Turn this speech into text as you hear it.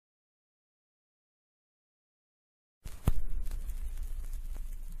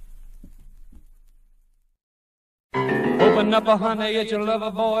Open up, honey, it's your lover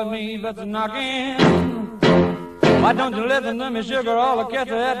boy, me that's knocking. Why don't you listen to me, sugar, all the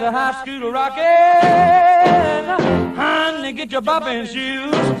cats at the high school rocking? Honey, get your bopping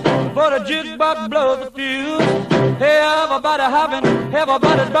shoes, for the jukebox blows the fuse. Hey, everybody hopping,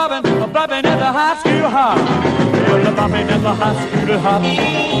 everybody's bopping at the high school hop. Well, the bopping at the high school hop,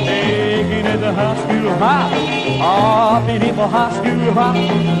 taking at the high school hop, hopping at the high school hop,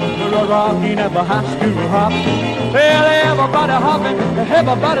 rocking at the high school hop. Well, everybody hopping,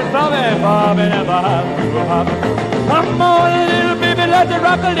 everybody's bobbing at the high school hop. Come on, little baby, let's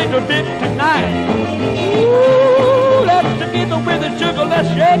rock a little bit tonight. Ooh, let's together with the sugar, let's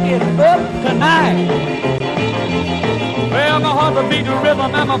shake it up tonight. Well, my heart will beat the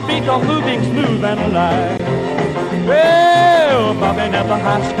rhythm and my feet are moving smooth and alive. Well, bobbing at the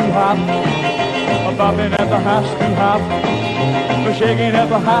high school hop, bobbing at the high school hop, we're shaking at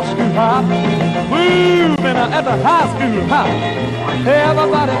the high school hop, moving at the high school hop.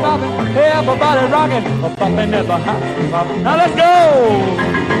 Everybody bobbing, everybody rocking, bobbing at the high school hop. Now let's go!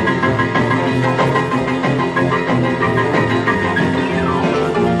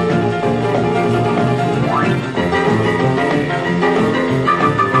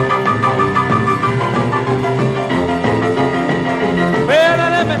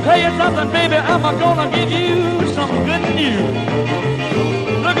 Tell you something, baby, I'm gonna give you some good news.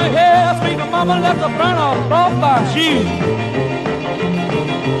 Look at here, sweet mama left the burn off my shoes.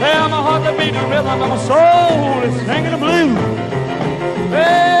 Well, my heart to beat the rhythm and my soul is singing the blues.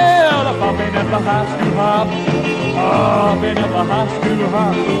 Well, I'm bopping at the high school hop, hopping at the high school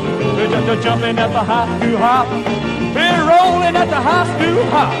hop, we're just jumping at the high school hop, we're rolling at the high school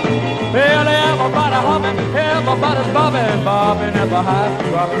hop. Well, everybody hopping, everybody's bobbing at the high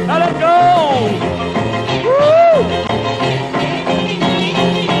school hop. Now let's go! Woo!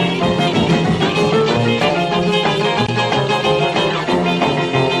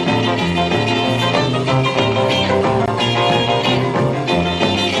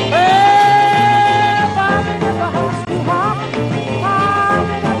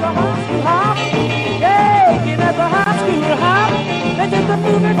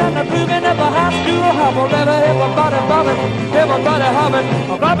 Moving at the high school hop, everybody hopping,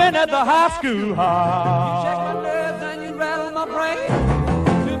 bobbing at the high school hop. You shake my nerves and you rattle my brain.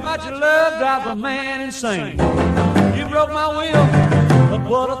 Too much love drives a man insane. You broke my will, but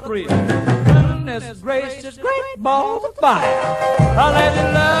what a thrill. Goodness gracious, great balls of fire. I let you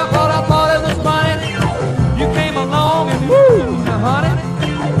love what I thought it was funny. You came along and woo, now honey,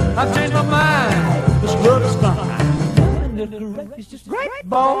 I've changed my mind. This love is fine. It's just great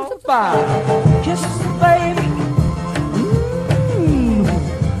balls of fire. Kisses, baby.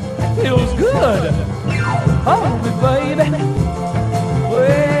 Feels good. Hold me, baby.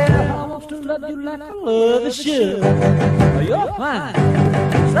 Well, I want to love you like I love you should. You're fine,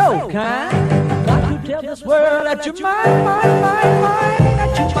 so kind. Got to tell this world that you're mine.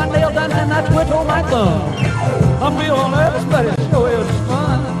 That you my nails and then I twiddle my thumb. I'm feeling nervous, but it sure is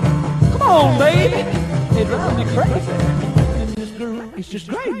fun. Come on, baby. It drives me crazy. It's just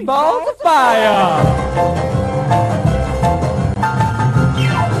great balls of fire.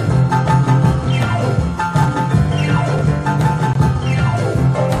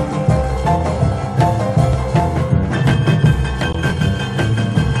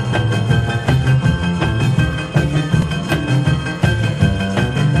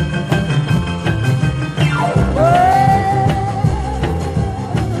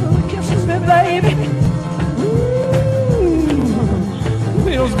 Kisses me, baby.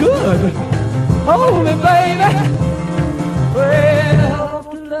 Feels good. Hold me, baby. Well, I want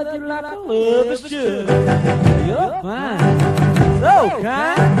to love you like I love you should. You're fine, so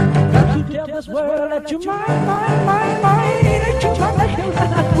kind. Got to tell this world that you're mine. That you're my nails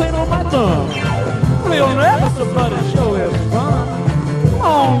and I twiddle my thumb. Real nervous, but it sure is fun. Come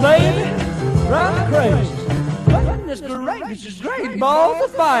on, baby, drive me crazy. Goodness gracious, it's great balls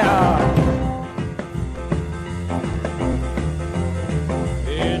of fire.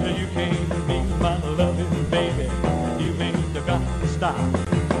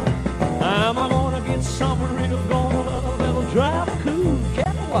 I'm gonna get some real gonna love that'll drive a cool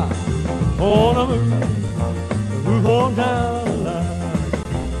cat wild. Wanna move on down the line.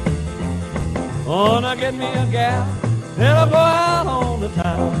 Wanna get me a gal that'll go out on the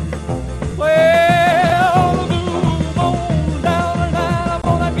town. Well, move on down the line. I'm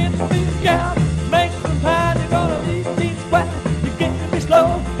gonna get me a gal, make some pie. You're gonna leave me sweat. You get me slow,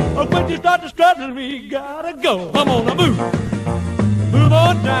 or when you start to strutting, we gotta go. I'm gonna move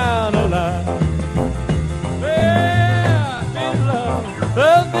on down the line. Yeah, been love,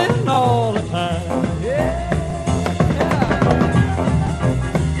 been all the time. Yeah.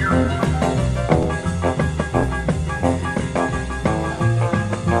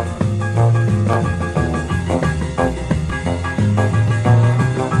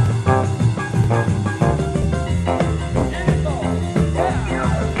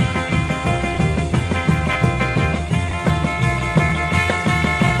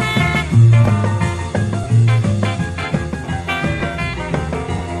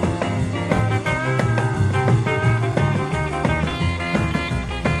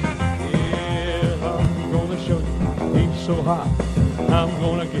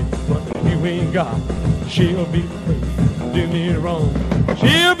 gonna get what you ain't got. She'll be free, do me wrong.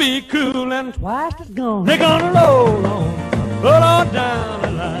 She'll be cool and twice as gone. They're gonna roll on down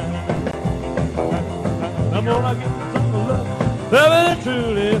the line. I'm gonna get some love, loving it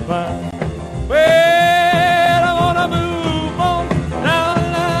truly fine. Well, I'm gonna move on down the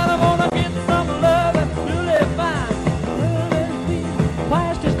line. I'm gonna get some love that's truly fine.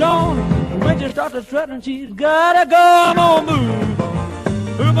 Twice as gone. When she starts to strutting, she's gotta go. I'm gonna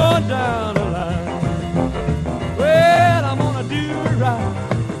move on down the line. Well, I'm gonna do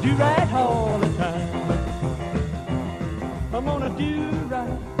right all the time. I'm gonna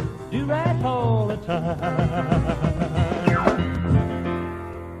do right all the time.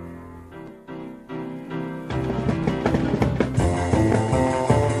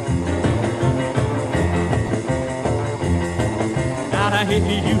 Now, if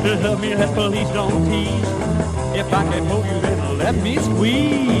you love me, let's please don't tease. If I can hold you, then let me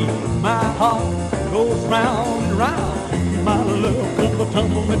squeeze. My heart goes round and round. My love comes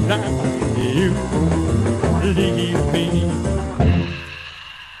tumbling down. You leave me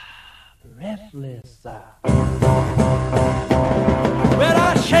restless. Well,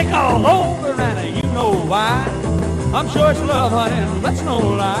 I shake all over, and you know why. I'm sure it's love, honey, that's no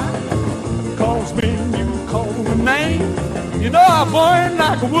lie. 'Cause when you call my name, you know I burn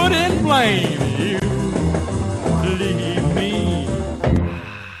like wood in flame. You leave me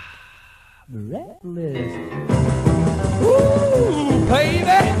breathless. Ooh,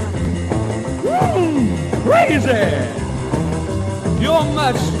 baby, ooh, crazy. You're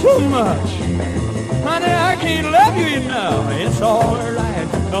much too much, honey. I can't love you enough. It's all right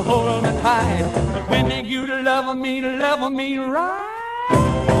to hold me tight, but when you love me right.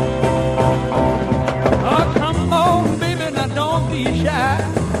 Oh, come on, baby, now don't be shy.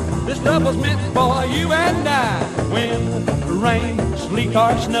 This love was meant for you and I. When rain, sleet,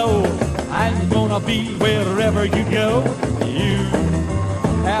 or snow, I'm gonna be wherever you go. You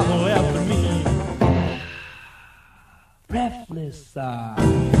have left me breathless.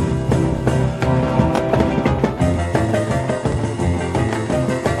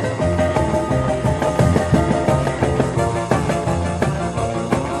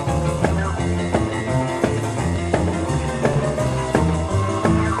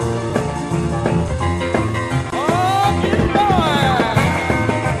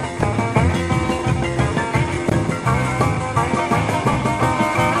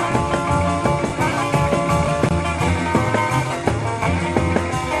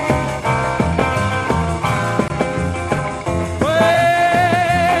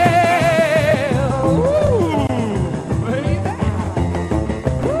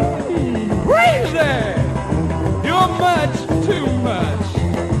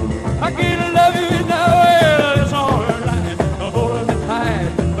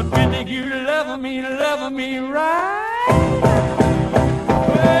 Love me right.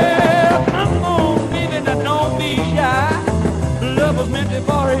 Well, come on, baby, now don't be shy. Love was meant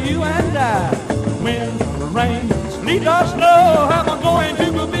for you and I. When rain, sleet, or snow, I'm going to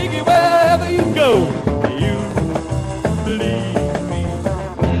go biggie wherever you go. You believe me.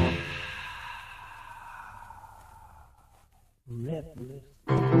 Restless.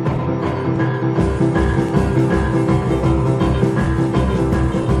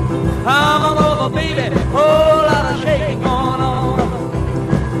 Come on over, baby, whole lot of shaking going on.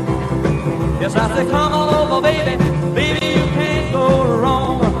 Yes, I said, come on over, baby, baby, you can't go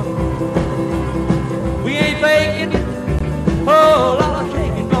wrong. We ain't faking, whole lot of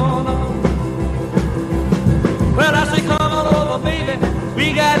shaking going on. Well, I said, come on over, baby, we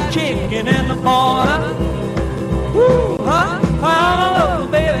got chicken in the corner. Woo, huh? Come on over,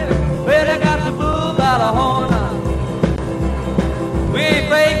 baby, well, I got the bull by the horn. We ain't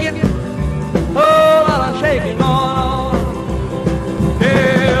faking. Oh, lot of shaking going on.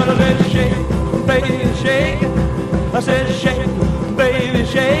 Yeah, let's shake, baby, shake. I said shake, baby,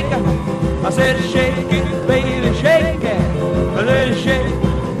 shake. I said shake it, baby, shake it. Let's shake,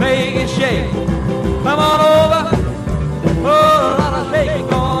 baby, shake. Come on over. Oh, lot of shaking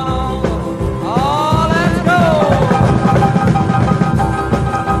going on. Oh, let's go.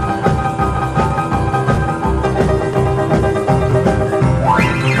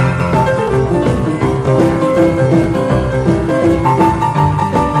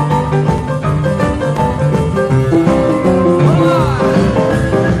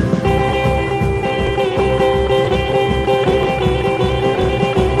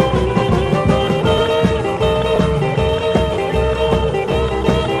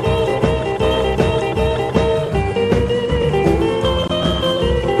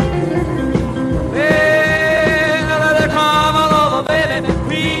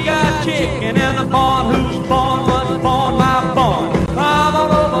 We got chicken in the barn. Who's born was born my barn. Come on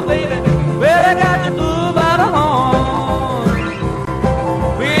over, baby. Well, I got you through by the horn.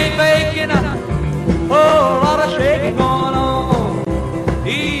 We ain't making a whole lot of shaking going on.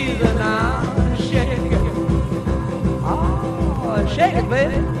 Easy now, shake it. Oh, shake it,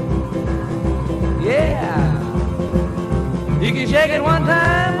 baby. Yeah. You can shake it one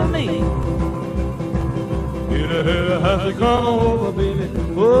time for me. You have to come over, baby.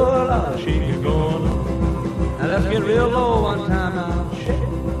 Oh, Lord, shake it going on. Now let's get real low one time now. Shake,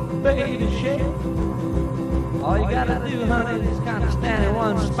 baby, shake. All you gotta do, honey, is kind of stand in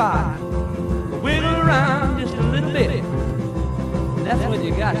one spot. Wiggle around just a little bit. And that's what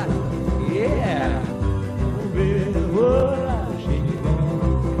you got. Yeah. Oh, baby, oh, Lord, shake it going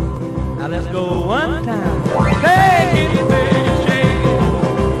on. Now let's go one time. Shake it, baby, shake it.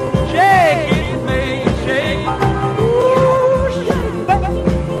 Shake it, baby, shake it. Ooh, shake it,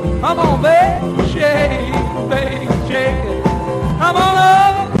 baby. Come on, baby, shake it, baby, shake it. Come on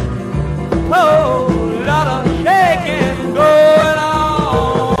over. Oh, lot of shaking going on.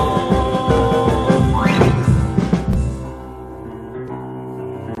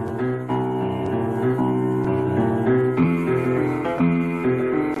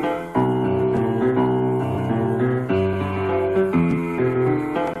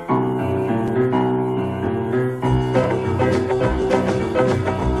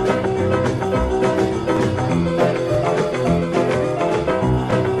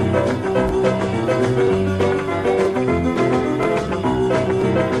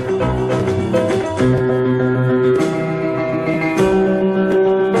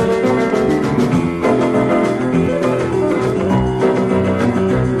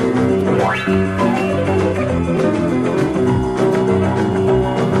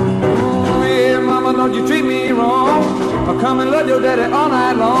 Don't you treat me wrong. I'll come and love your daddy all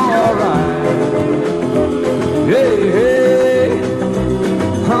night long. All right. Hey, hey.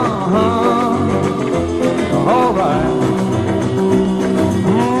 All right.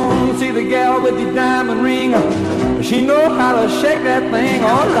 See the gal with the diamond ring. She know how to shake that thing.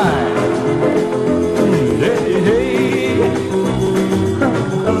 All right. Hey, hey.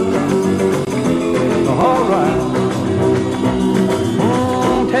 All right.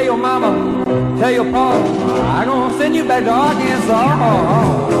 Tell your mama. Tell your pa, I'm gonna send you back to Arkansas.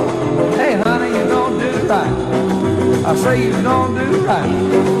 Hey, honey, you don't do right. I say you don't do right.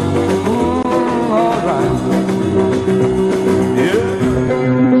 All right. Yeah.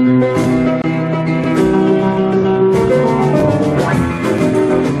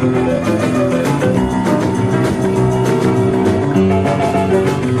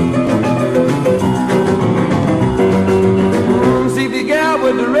 See the gal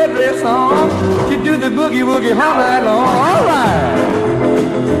with the red dress on. She do the boogie woogie all night long. All right.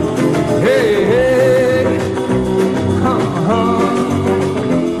 Hey, hey.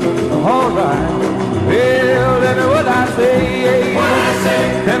 All right. Well, tell me what I say. What I say.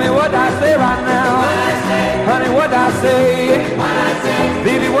 Tell me what I say right now. What I say. Honey, what I say. What I say.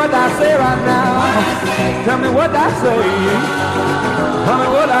 Baby, what I say right now. What I say. Tell me what I say. Honey,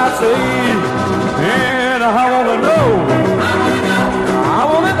 what I say. Yeah.